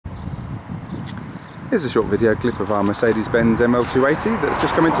Here's a short video clip of our Mercedes-Benz ML280 that's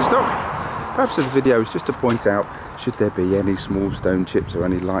just come into stock. The purpose of the video is just to point out should there be any small stone chips or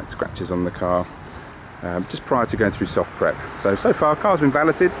any light scratches on the car just prior to going through soft prep. So far car's been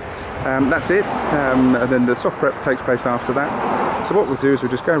valeted, that's it, and then the soft prep takes place after that. So what we'll do is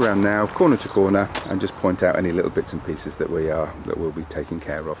we'll just go around now corner to corner and just point out any little bits and pieces that we'll be taking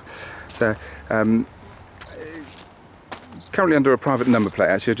care of. So currently under a private number plate,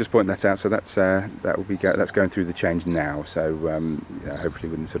 actually I'll just point that out, so that's that's going through the change now, so hopefully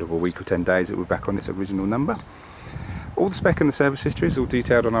within sort of a week or 10 days it will be back on its original number. All the spec and the service history is all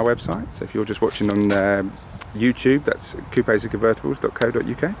detailed on our website, so if you're just watching on YouTube, that's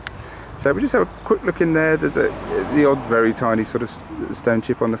coupesandconvertibles.co.uk. So we'll just have a quick look in there. There's the odd very tiny sort of stone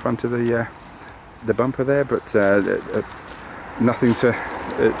chip on the front of the bumper there, but nothing to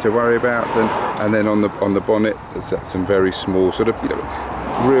worry about. And then on the bonnet, there's some very small sort of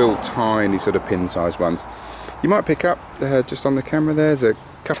real tiny sort of pin-sized ones. You might pick up just on the camera there's a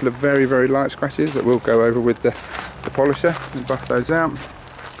couple of very light scratches that we'll go over with the polisher and buff those out.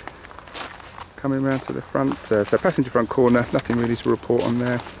 Coming around to the front, so passenger front corner, nothing really to report on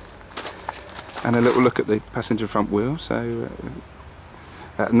there. And a little look at the passenger front wheel, so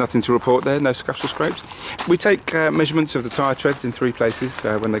nothing to report there, no scuffs or scrapes. We take measurements of the tyre treads in 3 places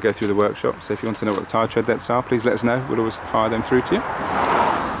when they go through the workshop, so if you want to know what the tyre tread depths are, please let us know, we'll always fire them through to you.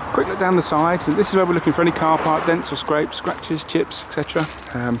 Quick look down the side, and this is where we're looking for any car part dents or scrapes, scratches, chips, etc.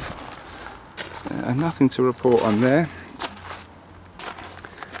 And nothing to report on there.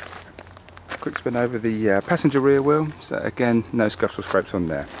 Quick spin over the passenger rear wheel, so again no scuffs or scrapes on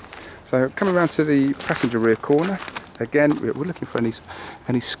there. So coming around to the passenger rear corner, again we're looking for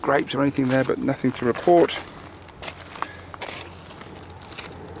any scrapes or anything there, but nothing to report.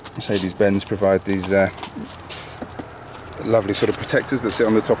 Mercedes-Benz provide these lovely sort of protectors that sit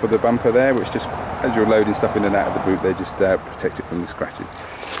on the top of the bumper there, which just, as you're loading stuff in and out of the boot, they just protect it from the scratches.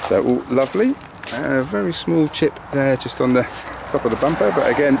 So all lovely. Very small chip there just on the top of the bumper, but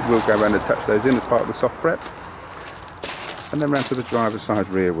again we'll go around and touch those in as part of the soft prep. And then round to the driver's side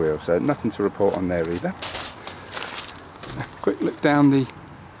rear wheel, so nothing to report on there either. A quick look down the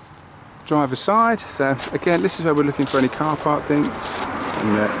driver's side, so again this is where we're looking for any car part things,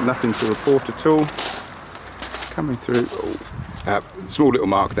 and nothing to report at all. Coming through, small little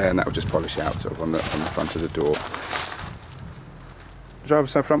mark there, and that will just polish out sort of on the front of the door.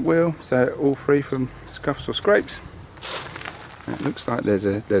 Driver's side front wheel, so all free from scuffs or scrapes. And it looks like there's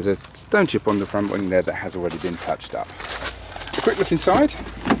a stone chip on the front wing there that has already been touched up. A quick look inside,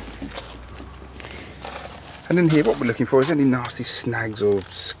 and in here what we're looking for is any nasty snags or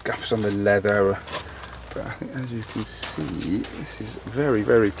scuffs on the leather. But I think, as you can see, this is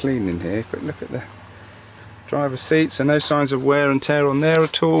very clean in here. Quick look at the driver's seat, so no signs of wear and tear on there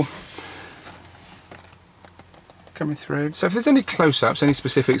at all. Coming through. So if there's any close-ups, any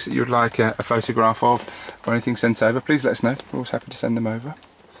specifics that you'd like a photograph of or anything sent over, please let us know. We're always happy to send them over.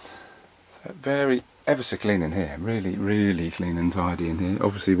 So very ever so clean in here, really clean and tidy in here,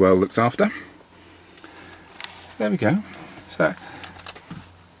 obviously well looked after. There we go. So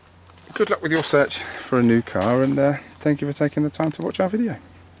good luck with your search for a new car, and thank you for taking the time to watch our video.